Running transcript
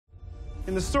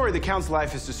In the story, the Count's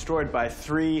life is destroyed by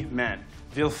 3 men,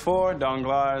 Villefort,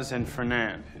 Danglars, and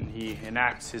Fernand, and he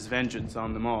enacts his vengeance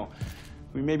on them all.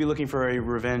 We may be looking for a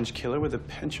revenge killer with a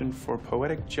penchant for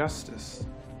poetic justice.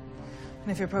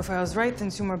 And if your profile's right, then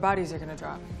 2 more bodies are gonna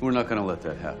drop. We're not gonna let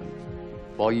that happen.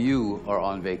 While you are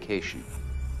on vacation.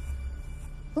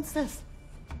 What's this?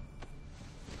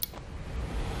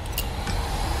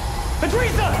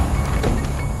 Teresa!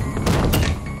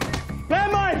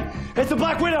 Landmine! It's the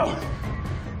Black Widow!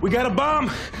 We got a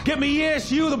bomb. Get me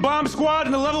ESU, the bomb squad,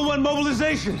 and the level 1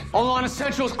 mobilization. All on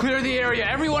essentials, clear the area.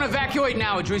 Everyone evacuate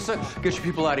now, Idrissa. Get your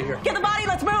people out of here. Get the body,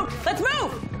 let's move! Let's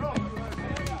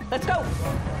move! Let's go.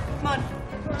 Come on.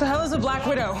 What the hell is a Black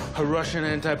Widow? A Russian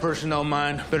anti-personnel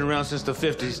mine. Been around since the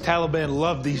 50s. Taliban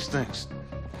love these things.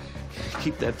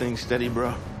 Keep that thing steady,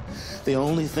 bro. The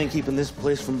only thing keeping this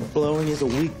place from blowing is a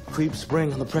weak creep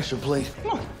spring on the pressure plate.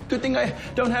 Oh, good thing I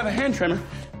don't have a hand tremor.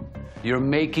 You're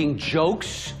making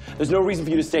jokes? There's no reason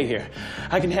for you to stay here.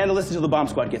 I can handle this until the bomb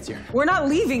squad gets here. We're not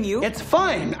leaving you. It's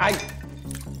fine.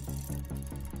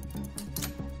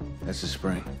 That's the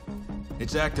spring.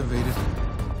 It's activated.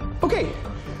 Okay,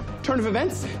 turn of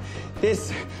events.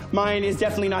 This mine is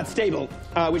definitely not stable,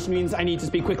 which means I need to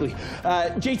speak quickly.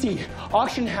 JT,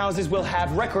 auction houses will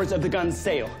have records of the gun's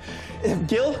sale.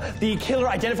 Gil, the killer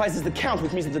identifies as the Count,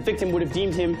 which means that the victim would have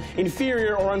deemed him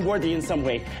inferior or unworthy in some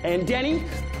way. And Danny?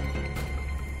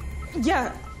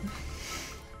 Yeah.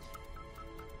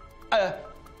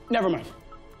 Never mind.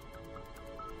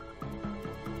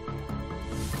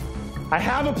 I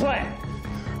have a plan.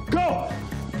 Go!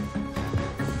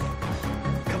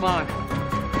 Come on.